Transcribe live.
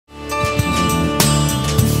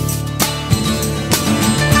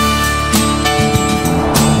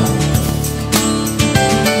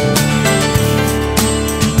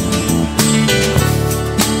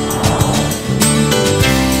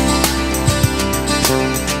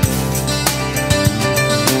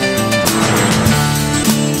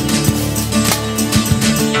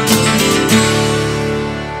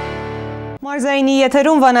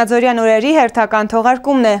եթերում Վանաձորյան օրերի հերթական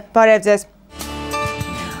թողարկումն է։ Բարև ձեզ։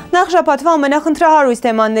 Նախ շաբաթվա ամենախնդրահարույց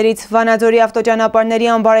թեմաներից Վանաձորի ավտոճանապարհների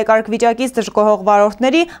անբարեկարգ վիճակից դժգոհող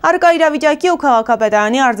վարորդների առկա իրավիճակի ու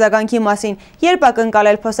քաղաքապետարանի արձագանքի մասին, երբ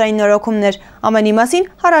ակնկալել փոսային նորոգումներ, ամենի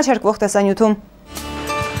մասին հրաժարվող տեսանյութում։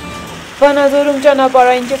 Վանաձորում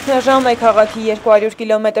ճանապարհային ճգնաժամ է, քաղաքի 200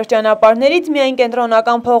 կիլոմետր ճանապարհներից միայն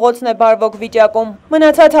կենտրոնական փողոցն է բարվոք վիճակում։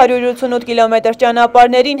 Մնացած 188 կիլոմետր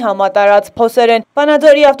ճանապարհներին համատարած փոսեր են։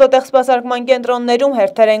 Վանաձորի ավտոտեխսպասարկման կենտրոններում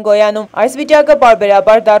հերթեր են գոյանում։ Այս վիճակը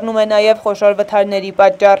պարբերաբար դառնում է նաև խոշոր վթարների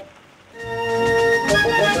պատճառ։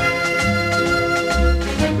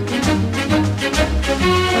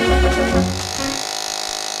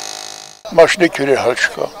 Մաշինը քյուրեր հալ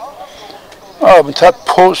չկա։ Մթատ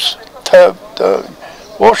փոս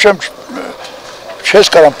ոչեմ չես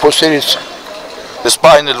կարամ փոսերից։ Ես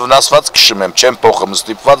պահին էլ վնասված քշում եմ, չեմ փոխում,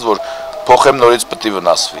 ստիպված, որ փոխեմ նորից պետք է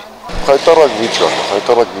վնասվի։ Հայտարարակ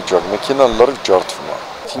վիճակ, մեքենան լրիվ ջարդվում է։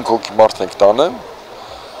 5 հոգի մարդ ենք տանեմ,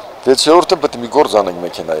 6-րդը պետք է մի գործ անենք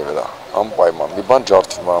մեքենայի վրա, անպայման, մի բան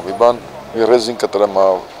ջարդվում է, մի բան մի ռեզին կտրեմ,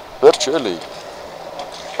 վերջ էլի։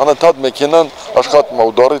 Անընդհատ մեքենան աշխատում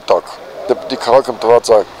է ուդարի տակ, դեպի քաղաքը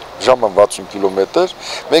տված է ժամը 60 կիլոմետր,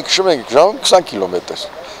 մենք քշում ենք ժամը 20 կիլոմետր։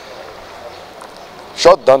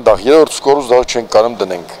 Շատ դանդաղ, երրորդ սկորուց դեռ չենք կարող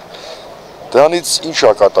դնենք։ Դրանից ինչ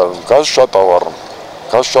է կատարում, գազ շատ ավառում,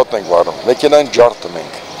 գազ շատ ենք վառում, մեքենային ջարդում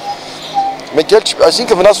ենք։ Մենք էլ,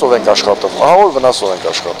 այսինքն վնասով ենք աշխատում, ահավոր վնասով ենք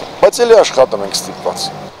աշխատում, բայց էլի աշխատում ենք ստիպված։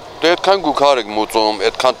 Դե այդքան գուքար ենք մուծում,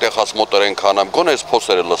 այդքան տեխաս մոտոր ենք անում, գոնե այս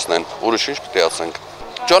փոսերը լցնեն, ուրիշ ինչ պետք է ասենք։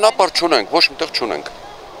 Ճանապարհ չունենք, ոչ մի տեղ չունենք։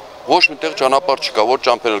 Ոչ մի տեղ ճանապարհ չկա, որ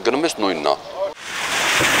ճամփերել գնում ես նույնն է։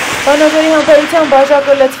 Վանաձորի համբերության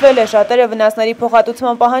բաժակը լցվել է, շատերը վնասների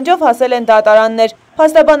փոխհատուցման պահանջով հասել են դատարաններ։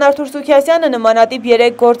 Փաստաբան Արթուր Սուքիասյանը նմանատիպ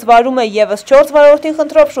 3 գործ վարում է, եւս 4 վարորդին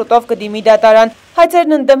խնդրով շուտով կդիմի դատարան։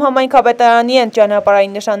 Հայցերն ընդդեմ Քաղաքապետարանի են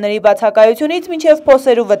ճանապարհային նշանների բացակայությունից մինչև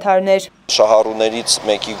փոսերու վթարներ։ Շահառուներից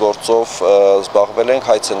մեկի գործով զբաղվել ենք,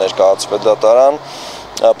 հայցը ներկայացվել դատարան։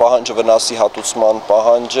 Պահանջը վնասի հատուցման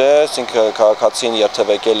պահանջ է, այսինքն քաղաքացին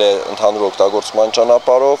երթևեկել է ընդհանուր օգտագործման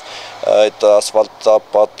ճանապարհով, այդ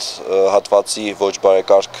ասֆալտապատ հատվածի ոչ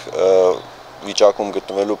բարեկարգ վիճակում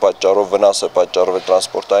գտնվելու պատճառով վնաս է պատճառվել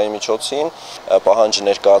տրանսպորտային միջոցին, պահանջը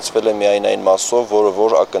ներկայացվել է միայն այն մասով, որը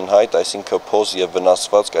որ ակնհայտ, այսինքն փոս եւ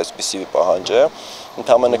վնասվածք այսպիսի պահանջ է,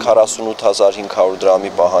 ընդամենը 48500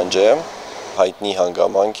 դրամի պահանջ է։ Հայտնի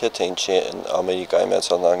հանգամանք է, թե ինչի Ամերիկայի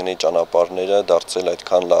Միացյալ Նահանգների ճանապարհները դարձել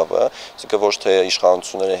այդքան լավը, այսինքն ոչ թե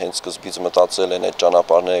իշխանությունները հենց սկզբից մտածել են այդ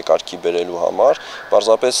ճանապարհները կարգի բերելու համար,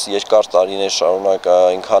 պարզապես երկար տարիներ շարունակ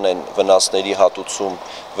այնքան են վնասների հատուցում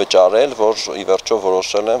վճարել, որ ի վերջո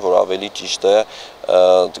որոշել են, որ ավելի ճիշտ է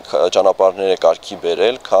ճանապարհները կարգի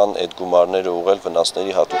բերել, քան այդ գումարները ուղղել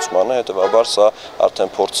վնասների հատուցմանը, հետևաբար սա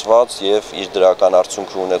արդեն փորձված եւ իր դրական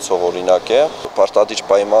արդյունքը ունեցող օրինակ է։ Պարտադիր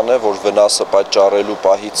պայման է, որ վնասը պատճառելու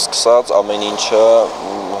պահից սկսած ամեն ինչը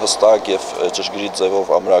հստակ եւ ճշգրիտ ձևով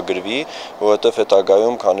ամրագրվի, որովհետեւ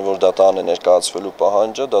հետագայում, քանի որ դատարան է ներկայացվելու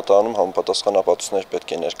պահանջը, դատարանում համապատասխան ապացույցներ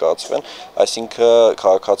պետք է ներկայացվեն, այսինքն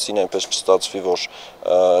քաղաքացին այնպես չստացվի, որ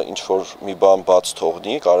ինչ որ մի բան բաց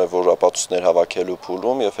թողնի, կարևոր ապացույցներ հավաքելու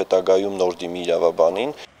փուլում եւ հետագայում նոր դիմի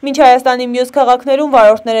իրավաբանին։ Մինչ Հայաստանի մյուս քաղաքներում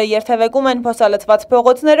վարորդները երթևեկում են փոսալցված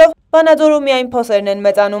փողոցներով, Վանաձորում միայն փոսերն են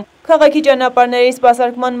մեծանում։ Քաղաքի ճանապարհների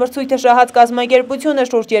սպասարկման մրցույթը շահած կազմակերպությունը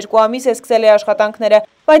շուրջ 2 ամիս է սկսել է աշխատանքները,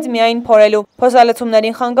 բայց միայն փորելու։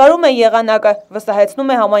 Փոսալցումներին խանգարում է եղանակը,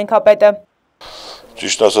 վստահեցնում է համայնքապետը։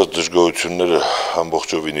 Ճիշտ ասած դժգոհությունները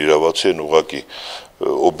ամբողջովին իրավացի են, ուղղակի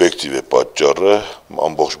օբյեկտիվ է պատճառը,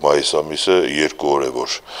 ամբողջ մայիս ամիսը 2 օր է,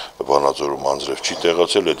 որ Վանաձորում անձրև չի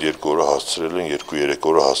տեղացել, այդ 2 օրը հասցրել են, 2-3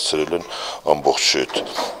 օրը հասցրել են ամբողջ այդ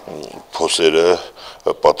փոսերը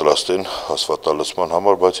պատրաստ են ասֆալտալցման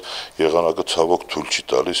համար, բայց եղանակը ցավոք թույլ չի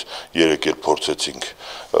տալիս, երեկ էլ փորձեցինք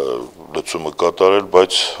լցումը կատարել,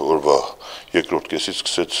 բայց օրվա երկրորդ կեսից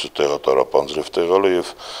սկսեց տեղատարապ անձրև տեղալը եւ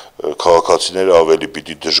քաղաքացիները ավելի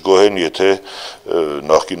պիտի դժգոհեն, եթե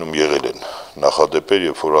նախկինում եղել են նախադեպեր,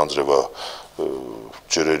 երբ որ անձրևա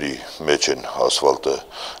ջրերի մեջ են ասֆալտը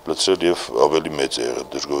լցրել եւ ավելի մեծ է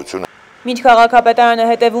եղել դժգոհությունը։ Մինչ Քաղաքապետարանը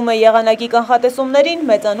հետևում է եղանակի կանխատեսումներին,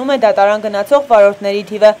 մեծանում է դատարան գնացող վարորդների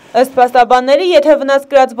թիվը։ Ըստ փաստաբանների, եթե վնաս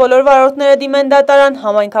կրած բոլոր վարորդները դիմեն դատարան,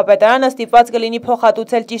 Համայնքապետարանը ստիպված կլինի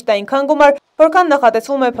փոխհատուցել ճիշտ այնքան գումար, որքան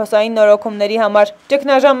նախատեսվում է փոսային նորոգումների համար։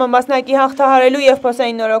 Ճգնաժամը մասնակի հաղթահարելու եւ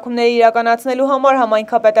փոսային նորոգումների իրականացնելու համար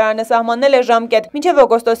Համայնքապետարանը սահմանել է ժամկետ մինչեւ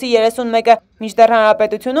օգոստոսի 31-ը, մինչդեռ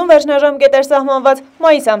հանրապետությունում վերջնաժամկետ էր սահմանված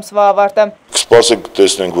մայիս ամսվա ավարտը։ Սպասենք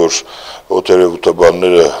տեսնենք, որ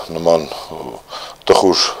օթերևութաբանները նման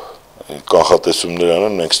տխուր կանխատեսումներ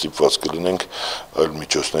անեն, մենք ստիպված կլինենք այլ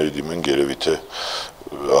միջոցների դիմենք, երևի թե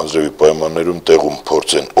անձրևի պայմաններում տեղում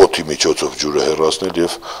փորձեն օդի միջոցով ջուրը հեռացնել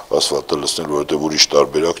եւ ասֆալտը լցնել, որովհետեւ ուրիշ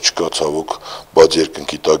տարբերակ չկա, ցավոք, բաց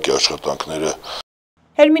երկնքի տակի աշխատանքները։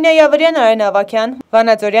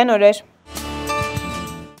 Վանաձորյան օրեր։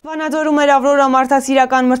 Վանաձորում էր Ավրորա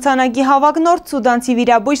մարդասիրական մրցանակի հավակնորդ սուդանցի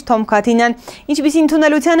վիրաբույժ Թոմ Քաթինան։ Ինչպիսի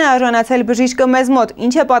ընդունելության է արժանացել բժիշկը մեզ մոտ,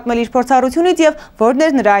 ինչ է պատմել իր փորձառությունից եւ որն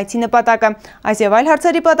էր նրա այցի նպատակը։ Այս եւ այլ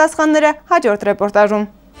հարցերի պատասխանները հաջորդ ռեպորտաժում։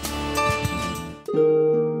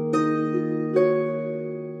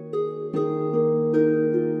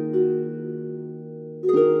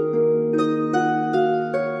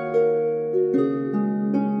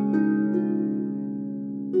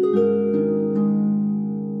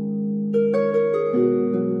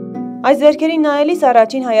 Այս ձեռքերին նայելիս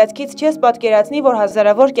առաջին հայացքից չես պատկերացնի, որ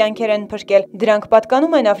հազարավոր կյանքեր են փրկել։ Դրանք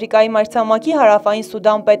պատկանում են Աֆրիկայի մայրցամաքի հարավային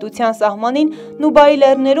Սուդան պետության սահմանին Նուբայի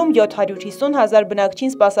լեռներում 750,000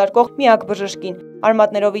 բնակչին սպասարկող միակ բժշկին։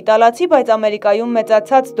 Արմատներով իտալացի, բայց Ամերիկայում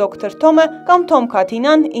մեծացած դոկտոր Թոմը կամ Թոմ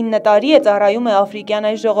Քաթինան 9 տարի է ծառայում է աֆրիկյան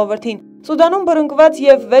այս ժողովրդին։ Սուդանում բռնկված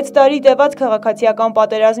եւ 6 տարի տևած քաղաքացիական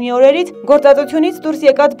պատերազմի օրերից գործածությունից դուրս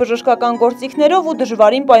եկած բժշկական գործիքներով ու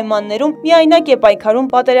դժվարին պայմաններում միայնակ է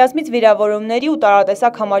պայքարում պատերազմից վիրավորումների ու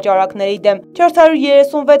տարատեսակ համաճարակների դեմ։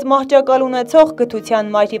 436 մահճակալ ունեցող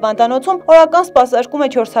գթության մայր հիվանդանոցում օրական սպասարկում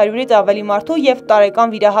է 400-ից ավելի մարդու եւ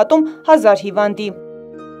տարեկան վիրահատում 1000 հիվանդի։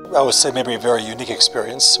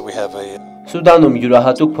 Սուդանում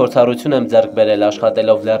յուրահատուկ փորձառություն եմ ձեռք բերել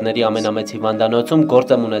աշխատելով լեռների ամենամեծ հիվանդանոցում,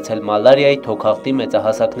 գործ եմ ունեցել մալարիայի, թոքախտի,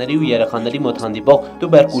 մեծահասակների ու երեխաների մոտ հանդիպող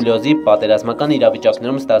տուբերկուլյոզի, պատերազմական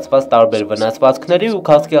իրավիճակներում ստացված տարբեր վնասվածքների ու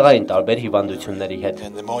քաղցկեղային տարբեր հիվանդությունների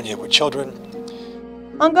հետ։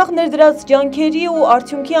 Անկախ ներդրած ջանքերի ու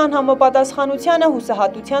արդյունքի անհամապատասխանությանը,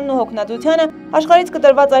 հուսահատությանն ու հոգնածությանը աշխարհից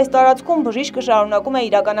կտրված այս տարածքում բժիշկը շարունակում է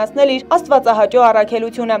իրականացնել իր աստվածահաճո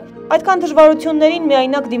առաքելությունը։ Այդքան դժվարություններին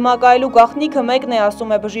միայնակ դիմակայելու գաղտնիքը մեկն է,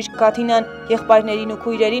 ասում է բժիշկ Քաթինան, եղբայրներին ու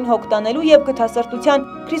քույրերին հոգ տանելու եւ գթասրտության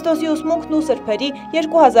Քրիստոսի ուսմունքն ու սրբերի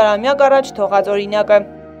 2000-ամյակ առաջ թողած օրինակը։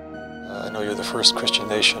 I know you're the first Christian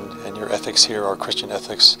nation and your ethics here are Christian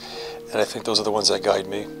ethics and I think those are the ones that guide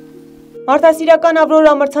me. Մարդասիրական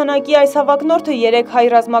Ավրորա մրցանակի այս հավակնորդը 3 հայ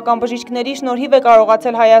ռազմական բժիշկների շնորհիվ է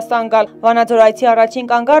կարողացել Հայաստան գալ։ Վանաձոր այցի առաջին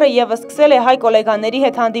կանգառը եւս սկսել է հայ գոլեգաների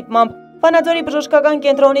հետ հանդիպմամբ։ Վանաձորի բժշկական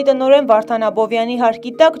կենտրոնի տնօրեն Վարդան Աբովյանի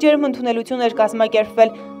հարկի տակ ջերմ ընդունելություն էր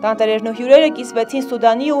կազմակերպվել։ Տանտերերն ու հյուրերը կիսվեցին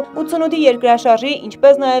Սուդանի ու 88-ի երկրաշարժի,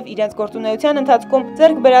 ինչպես նաեւ իրենց գործունեության ընթացքում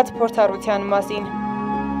ձեռք բերած փորձառության մասին։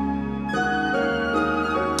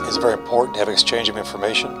 It's very important to have exchange of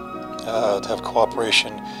information, to have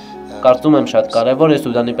cooperation. Կարծում եմ շատ կարևոր է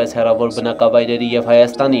Սուդանի պես հեռավոր բնակավայրերի եւ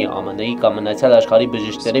Հայաստանի, ԱՄՆ-ի կամ մնացյալ աշխարհի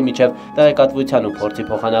բժիշկների միջև տեղեկատվության ու փորձի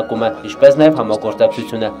փոխանակումը, ինչպես նաեւ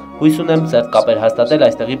համագործակցությունը։ Հույս ունեմ սերտ կապեր հաստատել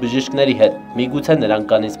այստեղի բժիշկների հետ, միգուցե նրանք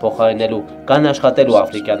կանից փոխարինելու, կան աշխատելու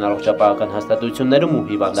աֆրիկյան առողջապահական հաստատություններում ու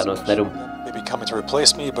հիվանդանոցներում։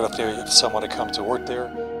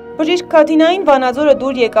 Բժիշկ Քաթինային Վանաձորը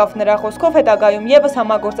դուր եկավ, նրա խոսքով հետագայում եւս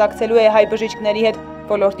համագործակցելու է հայ բժիշկների հետ։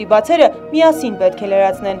 Ոլորտի բացերը միասին պետք է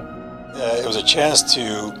լրացնեն։ It was a chance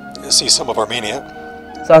to see some of Armenia.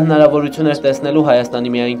 Սա հնարավորություն էր տեսնելու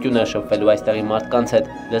Հայաստանի միայնքյունը, շփվելու այստեղի մարդկանց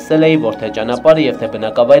հետ։ Լսել էի, որ թե ճանապարհը եւ թե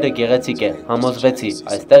բնակավայրը գեղեցիկ է, համոզվեցի,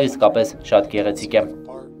 այստեղ իսկապես շատ գեղեցիկ է։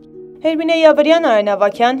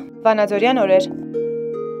 Վանաձորյան օրեր։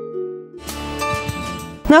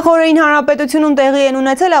 Նախորդին հանրապետությունում տեղի են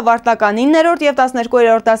ունեցել ավարտական 9-րդ եւ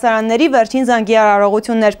 12-րդ դասարանների վերջին զանգի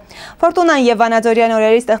արարողություններ։ Ֆորտունան եւ Վանաձորյան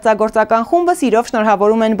օրերի ստեղծագործական խումբը սիրով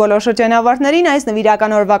շնորհավորում են բոլոր շրջանավարտներին այս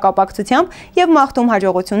նվիրական օրվա կապակցությամբ եւ մաղթում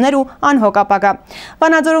հաջողություններ ու անհոգ ապագա։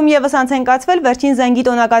 Վանաձորում եւս անց են կացվել վերջին զանգի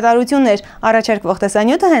տոնակատարություններ։ Առաջարկվող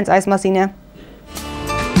տեսանյութը հենց այս մասին է։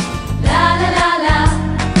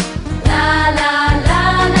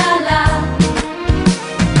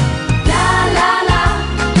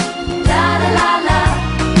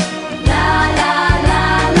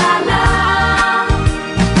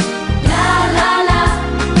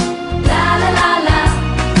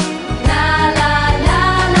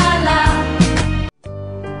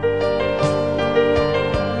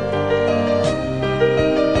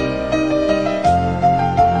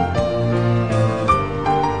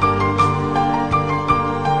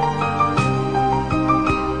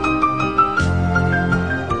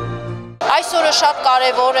 Շատ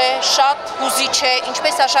կարևոր է, շատ հուզիչ է,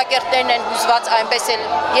 ինչպես աշակերտներն են հուզված, այնպես էլ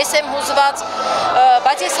ես եմ հուզված,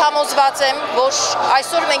 բայց ես համոզված եմ, որ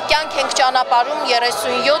այսօր մենք կյանք ենք ճանապարհում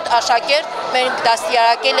 37 աշակերտ, մենք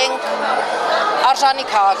դաստիարակել ենք արժանի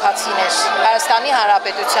քաղաքացիներ Հայաստանի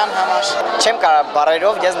Հանրապետության համար։ Չեմ կարող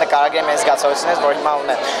բառերով ես նկարագրեմ այս զգացողությունները, որ հիմա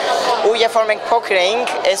ունեմ։ Ու երբ որ մենք փոքր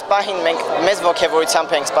էինք, այս պահին մենք մեծ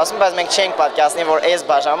ոգևորությամբ ենք սպասում, բայց մենք չենք պատկերացնի, որ այս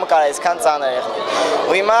բաժանումը կարող է այսքան ծանր եղնել։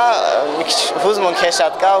 Ու հիմա մի քիչ հուզմունք է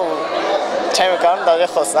շատ կա ու չեմ կարող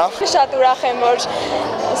դեռ խոսամ։ Շատ ուրախ եմ, որ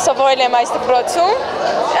սովորել եմ այս դպրոցում։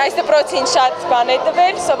 Այս դպրոցին շատ բան է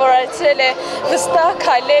տվել, սովորեցրել է վստահ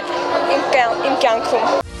քայլել իմ կյանքում։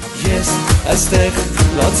 Ես այստեղ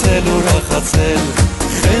լացել ուրախացել,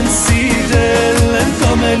 խեն սիրել եմ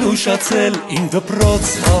կամել ուշացել, իմ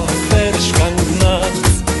դպրոց հավերժ կանգնած,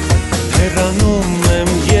 հեռանում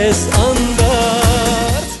եմ ես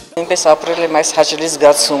անդարձ։ Ինպես ապրել եմ այս հաճելի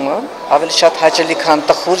զգացումը, ավելի շատ հաճելի քան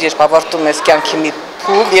տխուր, երբ ավարտում ես կյանքի մի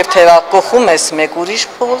փուլ եւ թերակողում ես մեկ ուրիշ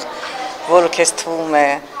փուլ, որը քեզ թվում է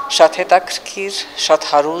շատ հետաքրքիր, շատ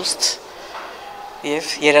հարուստ եւ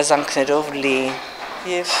երազանքներով լի։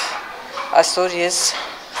 Եվ այսօր ես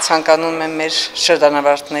ցանկանում եմ մեր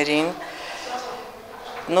շրջանավարտներին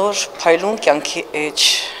նոր փայլուն կյանքի էջ։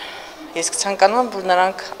 Ես ցանկանում եմ, որ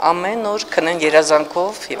նրանք ամեն օր քնեն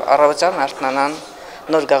երազանքով եւ առավոտյան արթնանան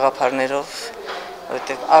նոր գաղափարներով,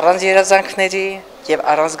 որովհետեւ առանց երազանքների եւ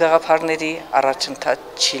առանց գաղափարների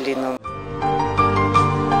առաջընթաց չի լինում։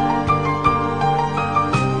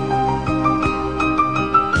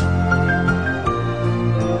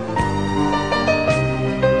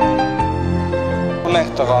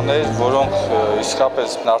 Ունենք տղաներ, որոնք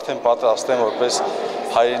իսկապես արդեն պատրաստ են որպես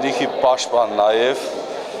հայրենիքի պաշտպան նաև։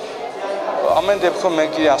 Ամեն դեպքում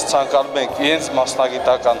մենք իրենց ցանկանում ենք իրենց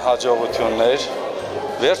մասնագիտական հաջողություններ։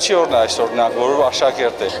 Վերջի օրն է այսօր նա որով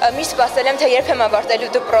աշակերտ է։ Միշտ սպասել եմ, թե երբ եմ ավարտելու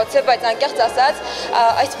դպրոցը, բայց անկեղծ ասած,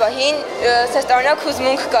 այս պահին սերտարոնակ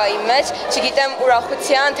հուզմունք կա իմ մեջ, չգիտեմ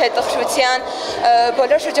ուրախության, թե տխրության,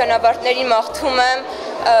 բոլոր շրջանավարտներին մաղթում եմ,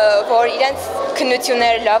 որ իրենց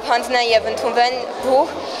քննությունները լավ հանձնեն եւ ընդունվեն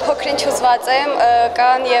բուհ։ Փոքրինչ հուզված եմ,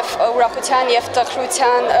 կան եւ ուրախության եւ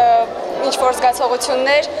տխրության ինչ որ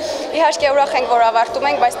զգացողություններ։ Իհարկե ուրախ ենք, որ ավարտում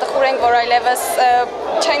ենք, բայց տխուր ենք, որ այլևս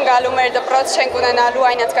չեն գալու մեր դպրոց, չենք ունենալու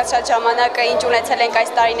այն անցկացրած ժամանակը, ինչ ունեցել ենք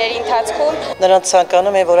այս տարիների ընթացքում։ Նրանց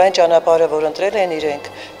ցանկանում եմ, որ այն ճանապարհը, որ ընտրել են իրենք,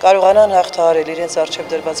 կարողանան հաղթահարել իրենց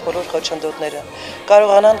առջև դրված բոլոր խոչընդոտները,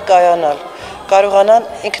 կարողանան կայանալ, կարողանան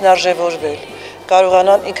ինքնարժևորվել,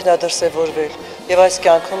 կարողանան ինքնադրսևորվել եւ այս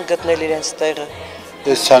կյանքում գտնել իրենց տեղը։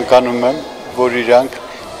 Ես ցանկանում եմ, որ իրանք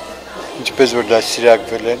ինչպես որ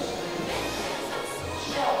դաստիարակվել են,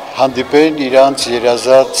 հանդիպեն իրանց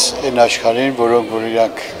երազած այն աշխարհին, որոնք որ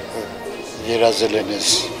իրանք երազել են այս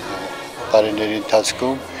տարիների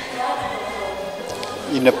ընթացքում,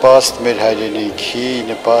 ի նպաստ մեր հայրենիքի, ի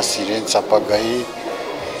նպաստ իրենց ապագայի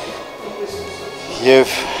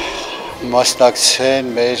եւ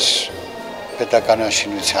մասնակցեն մեր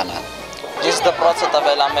պետականաշինությանը։ Ես դպրոցը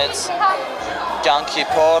տվել եմ մեծ կյանքի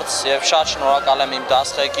փորձ եւ շատ շնորհակալ եմ իմ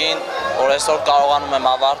դասղեկին, որ այսօր կարողանում եմ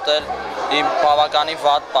ավարտել իմ բավականին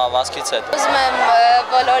վատ պահվածքից հետ։ Ուզում եմ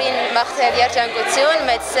բոլորին մաղթել երջանկություն,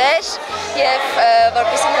 մեծ սեր եւ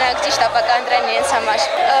որպեսզի նրանք ճիշտ ապականտրեն իրենց համար։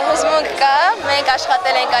 Հուզմունք կա, մենք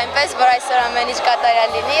աշխատել ենք այնպես, որ այսօր ամեն ինչ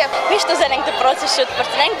կատարյալ լինի եւ միշտ ուզել ենք դպրոցը շուտ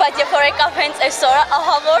բրծենք, բայց երբ որ եկավ հենց այսօրը,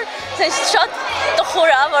 ահա որ շատ տխուր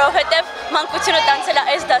է, որովհետեւ մանկությունը տանցել է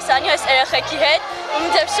այս դասանի, այս երեխեքի հետ,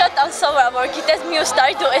 ինձ շատ անսովոր է, որ գիտես մյուս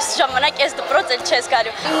տարի դու այս ժամանակ այս դպրոց էլ չես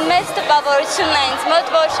գալու։ Մեծ տպավորությունն է ինձ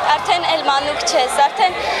մոտ, որ արդեն էլ մանուկ չես,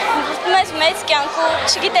 արդեն մեծ կյանքում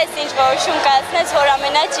չգիտես ինչ որոշում կայացնես, որ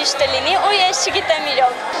ամենաճիշտը լինի, ու ես չգիտեմ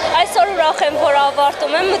իրոք։ Այսօր ուրախ եմ, որ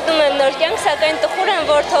ավարտում եմ, մտնում եմ նոր կյանք, սակայն տխուր եմ,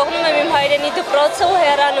 որ թողնում եմ իմ հայրենի դպրոցը ու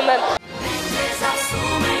հեռանում եմ։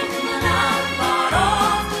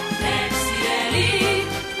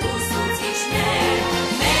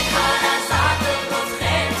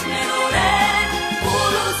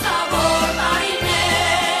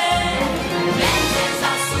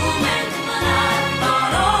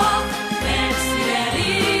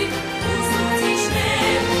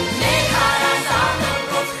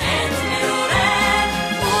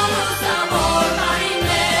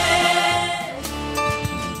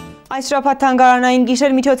 Այս շաբաթ թանգարանային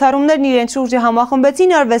գիշեր միջոցառումներն իրենց շուրջը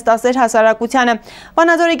համախմբեցին արվեստասեր հասարակությանը։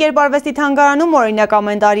 Վանաձորի Կերպարվեստի թանգարանում օրինակ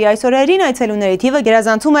ամեն տարի այս օրերին այցելուների թիվը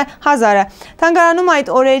գերազանցում է 1000-ը։ Թանգարանում այդ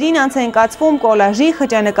օրերին անց են կացվում կոլաժի,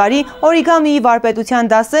 խճանկարի, օրիգամիի վարպետության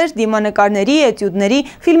դասեր, դիմանկարների, էտյուդների,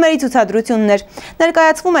 ֆիլմերի ցուցադրություններ։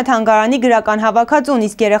 Ներկայացվում է թանգարանի գրական հավաքածուն,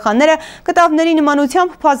 իսկ երեխաները կտավների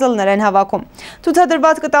նմանությամբ փազլներ են հավաքում։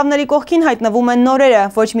 Ցուցադրված կտավների կողքին հայտնվում են նորերը,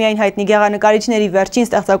 ոչ միայն հայտնի գեղանկարիչների վերջին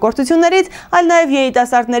ստեղծագործություններից, այլ նաև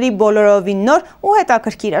երիտասարդների բոլորովին նոր ու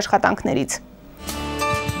հետաքրքիր աշխատանքներից։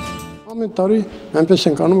 Ամեն տարի այնպես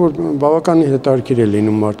ենք անում, որ բավականին հետաքրքիր է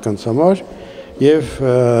լինում մարդկանց համար եւ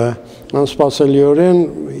անսպասելիորեն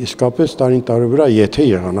իսկապես տարին տարի վրա եթե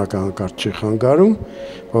եղանակը հանկարծ չի խանգարում,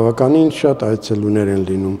 բավականին շատ այցելուներ են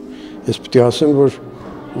լինում։ Ես պետք է ասեմ, որ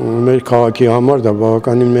մեր քաղաքի համար դա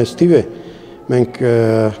բավականին մեծ թիվ է։ Մենք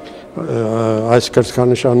այս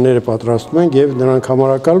կրծքանշանները պատրաստում ենք եւ նրանք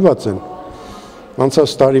համարակալված են։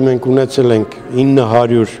 Անցած տարի մենք ունեցել ենք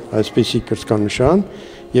 900 այսպիսի կրծքանշան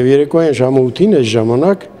եւ երեկոյան ժամը 8-ին այս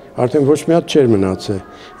ժամանակ արդեն ոչ մի հատ չէր մնացել։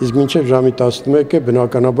 Իսկ մինչև ժամի 11-ը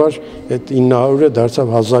բնականաբար այդ 900-ը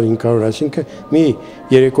դարձավ 1500, այսինքն մի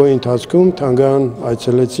երեկոյի ընթացքում թանգարան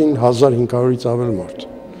այցելեցին 1500-ից ավել մարդ։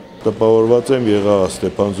 Տպավորված եմ եղա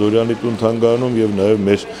Ստեփան Զորյանի տուն թանգարանում եւ նաեւ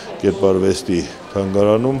մեր Կերպարվեստի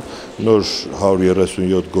թանգարանում նոր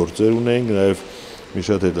 137 գործեր ունենք, նաեւ մի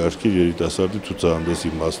շատ հետաքրքիր երիտասարդի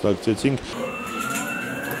ցուցահանդեսի մասնակցեցինք։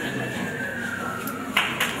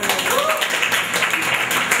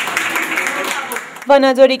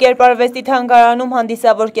 Վանաձորի Կերպարվեստի թանգարանում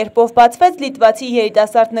հանդիսավոր կերպով բացվեց լիտվացի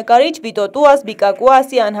երիտասարդ նկարիչ Վիտոտուաս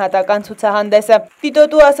Բիկակուասի անհատական ցուցահանդեսը։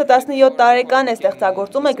 Վիտոտուասը 17 տարեկան է,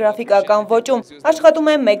 ստեղծագործում է գրաֆիկական ոճում, աշխատում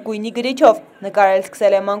է մեկ գույնի գրիչով։ Նկարել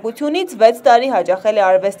սկսել է մանկությունից, 6 տարի հաճախել է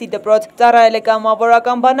արվեստի դպրոց, ծառայել է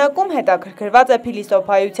կամավորական բանակում, հետաքրքրված է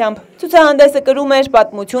փիլիսոփայությամբ։ Ցուցահանդեսը կրում էր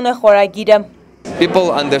 «Պատմությունը» խորագիրը։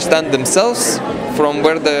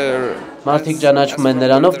 Մարդիկ ճանաչում են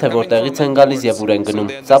նրանով, թե որտեղից են գալիս եւ ուր են գնում։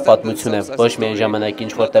 Սա պատմություն է, ոչ միայն ժամանակի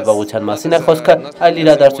ինչ-որ տևողության մասին է խոսքը, այլ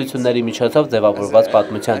իրադարձությունների միջոցով ձևավորված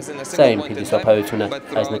պատմության։ Սա է իմ փիլիսոփայությունը։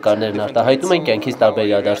 Այս նկարներն արտահայտում են կյանքից տարբեր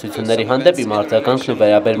իրադարձությունների հանդեպ իմ արձագանքն ու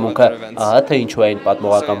վերաբերմունքը։ Ահա թե ինչու այն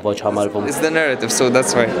պատմողական ոչ համարվում։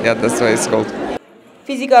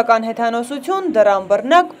 Ֆիզիկական հեթանոսություն, դռան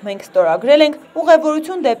բռնակ, մենք ստորագրել ենք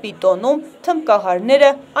ուղևորություն դեպի տոնում, թմբկահարները,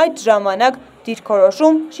 այդ ժամանակ,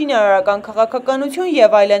 դիրքորոշում, շինարարական քաղաքականություն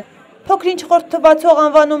եւ այլն։ Փոքրինչ խորտ թվացող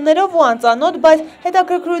անվանումներով ու անծանոթ, բայց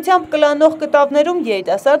հետաքրքրությամբ կլանող կտավներում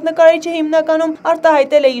երիտասարդ նկարիչը հիմնականում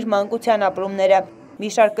արտահայտել է իր մանկության ապրումները։ Մի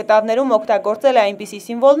շարք կտավներում օգտագործել է այնպիսի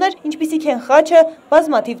սիմվոլներ, ինչպիսիք են խաչը,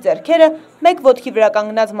 բազմաթիվ ձեռքերը, մեկ ոտքի վրա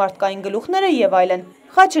կանգնած մարդկային գլուխները եւ այլն։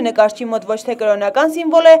 Խաչը նկարչի մոտ ոչ թե կրոնական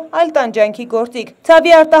սիմվոլ է, այլ տանջանքի գործիք։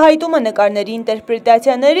 Ցավի արտահայտումը նկարների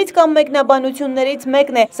ինտերպրետացիաներից կամ մեկնաբանություններից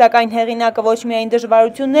մեկն է, սակայն հեղինակը ոչ միայն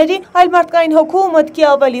դժվարությունների, այլ մարդկային հոգու ու մտքի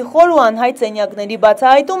ավելի խոր ու անհայտ սենյակների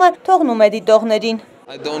բացահայտումը թողնում է դիտողներին։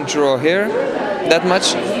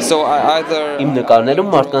 Իմ նկարներում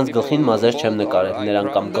մարդկանց գլխին մազեր չեմ նկարել, նրանք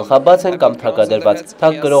կամ գլխաբաց են, կամ թագադրված,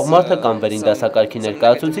 թագ կրող մարդը կամ վերին դասակարգի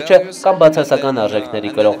ներկայացուցիչը, կամ բացասական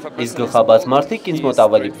արժեքների կրող, իսկ գլխաբաց մարդիկ ինձ մոտ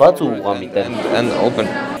ավելի բաց ու ուղղամիտ են։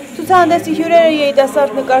 Ցուցահանդեսի հյուրերը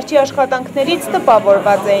երիտասարդ նկարչի աշխատանքներից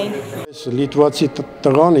տպավորված էին։ Լիտվացի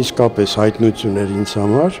տղան իսկապես հայտնություն էր ինձ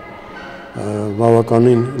համար,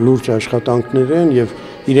 բավականին լուրջ աշխատանքներ են եւ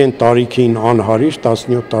իրեն տարիքին անհարիր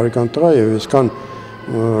 17 տարեկան տղա եւ այսքան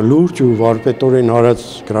լուրջ ու վարպետորեն արած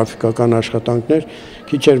գրաֆիկական աշխատանքներ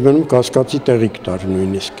քիչ էր մնում կասկածի տեղի կտար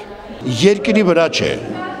նույնիսկ։ Երկրի վրա չէ,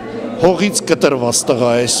 հողից կտրված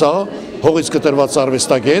տղա է սա, հողից կտրված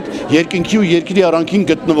արվեստագետ, երկնքի ու երկրի արանքին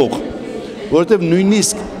գտնվող, որովհետեւ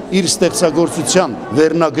նույնիսկ իր ստեղծագործության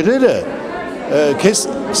վերնագրերը քեզ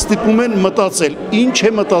ստիպում են մտածել, ինչ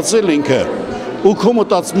է մտածել ինքը ու քո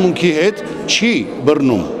մտածմունքի հետ չի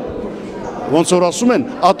բռնում։ Ոնց որ ասում են,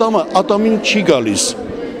 ատամին չի գալիս։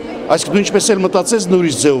 Այսինքն դու ինչպես էլ մտածես,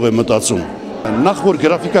 նույնիսկ ձևով է մտածում։ Նախ որ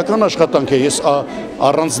գրաֆիկական աշխատանք է, ես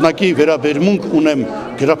առանձնակի վերաբերմունք ունեմ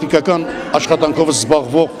գրաֆիկական աշխատանքով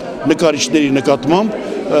զբաղվող նկարիչների նկատմամբ,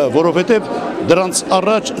 որովհետև դրանց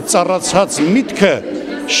առաջ ծառացած միտքը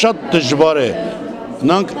շատ դժվար է։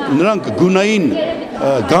 Նրանք գունային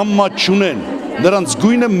գամմա չունեն, նրանց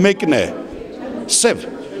գույնը մեկն է։ Սև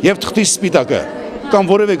եւ թղթի սպիտակը կամ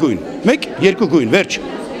որևէ գույն, մեկ, երկու գույն, վերջ։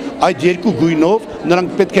 Այդ երկու գույնով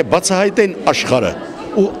նրանք պետք է բացահայտեն աշխարհը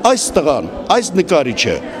ու այս տղան, այս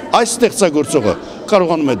նկարիչը, այս ստեղծագործողը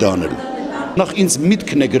կարողանում է դա անել։ Նախ ինձ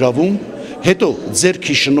միտքն է գրավում, հետո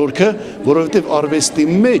ձեռքի շնորհքը, որովհետեւ արվեստի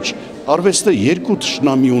մեջ արվեստը երկու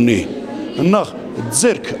թշնամի ունի։ Նախ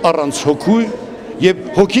ձեռք առանց հոգու եւ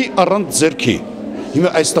հոգի առանց ձեռքի։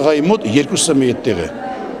 Հիմա այս տղայի մոտ երկուսը մի այդտեղ է։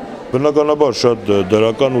 Բնականաբար շատ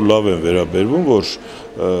դրական ու լավ են վերաբերվում, որ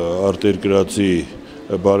արտերկրացի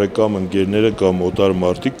բարեկամ ընկերները կամ օտար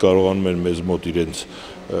մարդիկ կարողանում են մեզ մոտ իրենց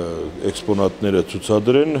էքսպոնատները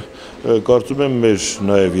ցուցադրեն, կարծում եմ մեր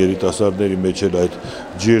նաև երիտասարդների մեջ էլ այդ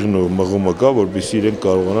ջիղն ու մղումը կա, որպեսզի իրենք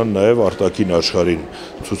կարողանան նաև արտաքին աշխարհին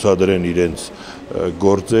ցուցադրեն իրենց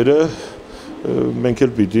գործերը, մենք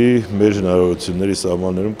էլ պիտի մեր հնարավորությունների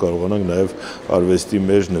սահմաններում կարողանանք նաև արվեստի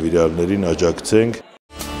մեր նվիրալներին աջակցենք։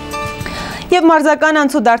 Եվ մարզական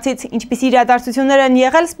անցուդարձից ինչպիսի իրադարձություններ են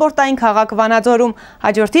եղել սպորտային քաղաք Վանաձորում,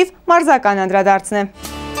 հաջորդիվ մարզական անդրադարձն է։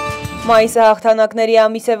 Մայիսը հաղթանակների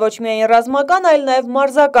ամիս է ոչ միայն ռազմական, այլ նաև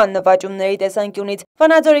մարզական նվաճումների տեսանկյունից։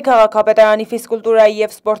 Վանաձորի Քաղաքապետարանի ֆիզկուլտուրայի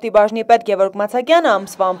և սպորտի բաժնի պետ Գևորգ Մացակյանը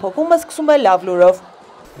ամսվա ամփոփումը սկսում է լավ լուրով։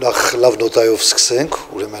 Նախ լավ նոտայով սկսենք,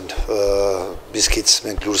 ուրեմն բիսկից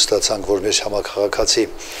մենք լուր ստացանք, որ մեր համաքաղաքացի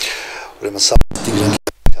ուրեմն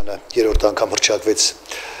Տիգրանը երրորդ անգամ հռչակվեց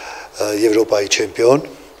Եվրոպայի չեմպիոն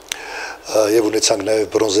եւ ունեցանք նաեւ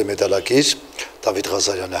բրոնզե մեդալակիր Դավիթ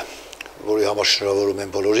Ղազարյանը, որի համար շնորհավորում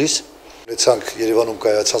եմ բոլորիս։ Ունեցանք Երևանում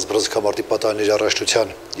կայացած բռնցքամարտի պատանիների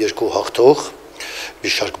առաջնության 2 հաղթող,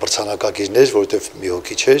 մի շարք մրցանակակիրներ, որովհետեւ մի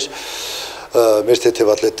հոգի չէր։ Մեր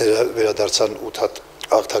թեթև ատլետները վերադարձան 8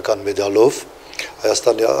 հաղթական մեդալով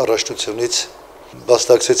Հայաստանի առաջնությունից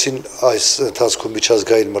Բաստակցեցին այս ընթացքում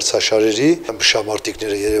միջազգային մրցաշարերի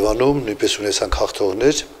շամարտիկները Երևանում, նույնպես ունեցանք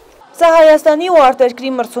հաղթողներ։ Սա Հայաստանի ու արտերկրի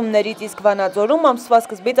մրցումներից, իսկ Վանաձորում ամսվա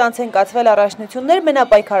սկզբից անց են կացվել առաջնություններ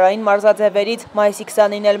մենապայքարային մարզաձևերից։ Մայիսի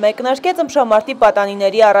 29-ին էլ մեկնարկեց ըմբշամարտի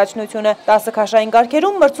պատանիների առաջնությունը։ 10 քաշային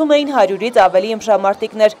կարգերում մրցում էին 100-ից ավելի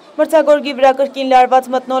ըմբշամարտիկներ։ Մրցագորգի վրա կրկին լարված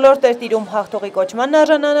մթնոլորտ էր տիրում, հաղթողի կոչմանն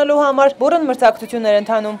արժանանալու համար բուռն մրցակցություններ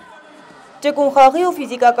ընթանում։ Ճկուն խաղի ու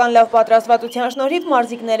ֆիզիկական լավ պատրաստվածության շնորհիվ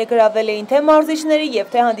մարզիկները գրավել էին թե մարզիչների և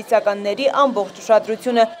թե հանդիսականների ամբողջ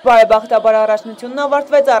ուշադրությունը։ Բարեբախտաբար առաջնությունն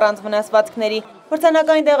ավարտվեց առանց վնասվածքների։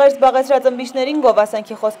 Մրցանակային տեղեր զբաղեցրած ըմբիշներին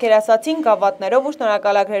գովասանքի խոսքեր ասացին, գավաթներով ու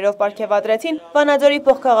շնորհակալագրերով պարգևատրեցին Վանաձորի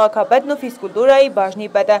փոխքաղաքապետն ու ֆիզկուլտուրայի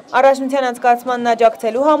բաժնի պետը։ Առաջնության անցկացմանն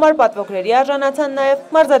աջակցելու համար պատվոգրերի արժանացան նաև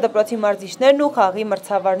մարզադպրոցի մարզիչներն ու խաղի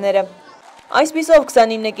մրցավարները։ Այսպիսով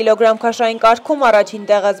 29 կիլոգրամ քաշային կարգում առաջին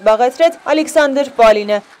տեղը զբաղեցրեց Ալեքսանդր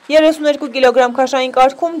Պալինը, 32 կիլոգրամ քաշային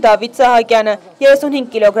կարգում Դավիթ Սահակյանը, 35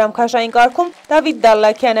 կիլոգրամ քաշային կարգում Դավիթ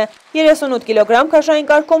Դալլաքյանը, 38 կիլոգրամ քաշային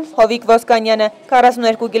կարգում Հովիկ Ոսկանյանը,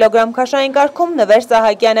 42 կիլոգրամ քաշային կարգում Նվեր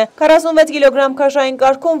Սահակյանը, 46 կիլոգրամ քաշային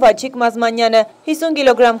կարգում Վաչիկ Մազմանյանը, 50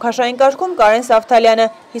 կիլոգրամ քաշային կարգում Կարեն Սավթալյանը,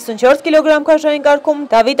 54 կիլոգրամ քաշային կարգում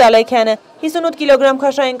Դավիթ Ալեքյանը, 58 կիլոգրամ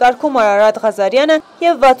քաշային կարգում Արարատ Ղազարյանը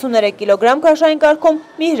և 63 կիլոգրամ քաշային կարգում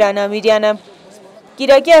Միհրան Ամիրյանը։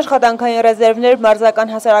 Կիրակի աշխատանքային ռեզերվներ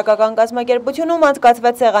մարզական հասարակական կազմակերպությունում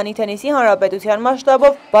անցկացվեց սեղանի թենիսի հանրապետության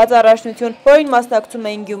մասշտաբով բաց առաջնություն, որին մասնակցում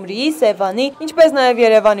էին Գյումրիի, Սևանի, ինչպես նաև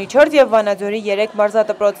Երևանի 4 և Վանաձորի 3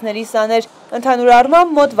 մարզադպրոցների սաներ։ Ընդհանուր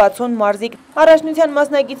առմամբ մոտ 60 մարզիկ։ Առաջնության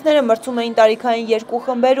մասնակիցները մրցում էին տարիքային 2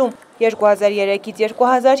 խմբերում՝ 2003-ից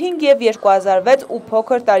 2005 և 2006 ու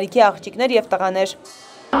փոքր տարիքի աղջիկներ և տղաներ։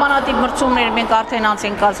 Նմանատիպ մրցումներ մենք արդեն անց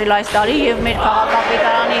ենք կացրել այս տարի եւ մեր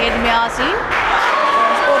քաղաքապետարանի հետ միասին,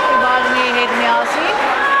 սպորտի բաժնի հետ միասին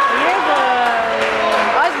եւ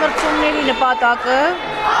այս մրցումների նպատակը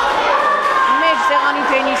մեր սեղանի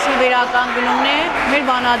թենիսի վերականգնումն է մեր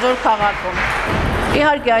Վանաձոր քաղաքում։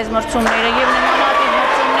 Իհարկե այս մրցումները եւ նմանատիպ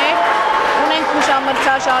մրցումներ ունենք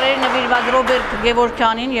հուշամրցաշարեր նվիրված Ռոբերտ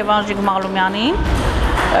Գևորգյանին եւ Անժիկ Մալումյանին։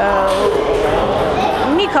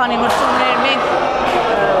 Մի քանի մրցումներ մենք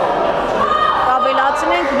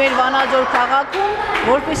կավելացնենք մեր Վանաձոր քաղաքում,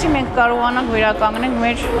 որպեսզի մենք կարողանանք վերականգնենք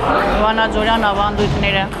մեր վանաձորյան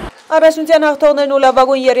ավանդույթները։ Առաջնության հաղթողներն ու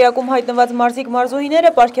լավագույն եռյակում հայտնված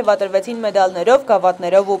մարզիկ-մարզուհիները պարգևատրվեցին մեդալներով,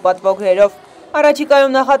 գավաթներով ու պատվոգրերով։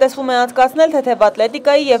 Առաջիկայում նախատեսվում է անցկացնել թեթև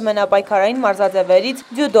ատլետիկայի և մենապայքարային մարզաձևերից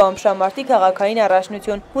ձյուդո ըմբշամարտի քաղաքային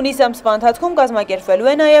առաջնություն։ Հունիս ամսվա ընթացքում կազմակերպվելու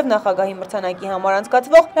է նաև նախագահի մրցանակի համար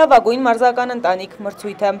անցկացվող լավագույն մարզական ընտանիք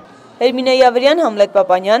մրցույթը։ Էրմինե Յավրյան, Համլետ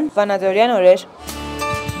Պապանյան, Վանաձորյան օրեր։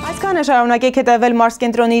 Այսքանը շարունակեք հետևել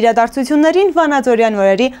մարզկենտրոնի իրադարձություններին Վանաձորյան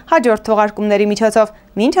օրերի հաջորդ թողարկումների միջոցով։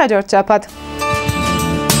 Մինչ հաջորդ շաբաթ։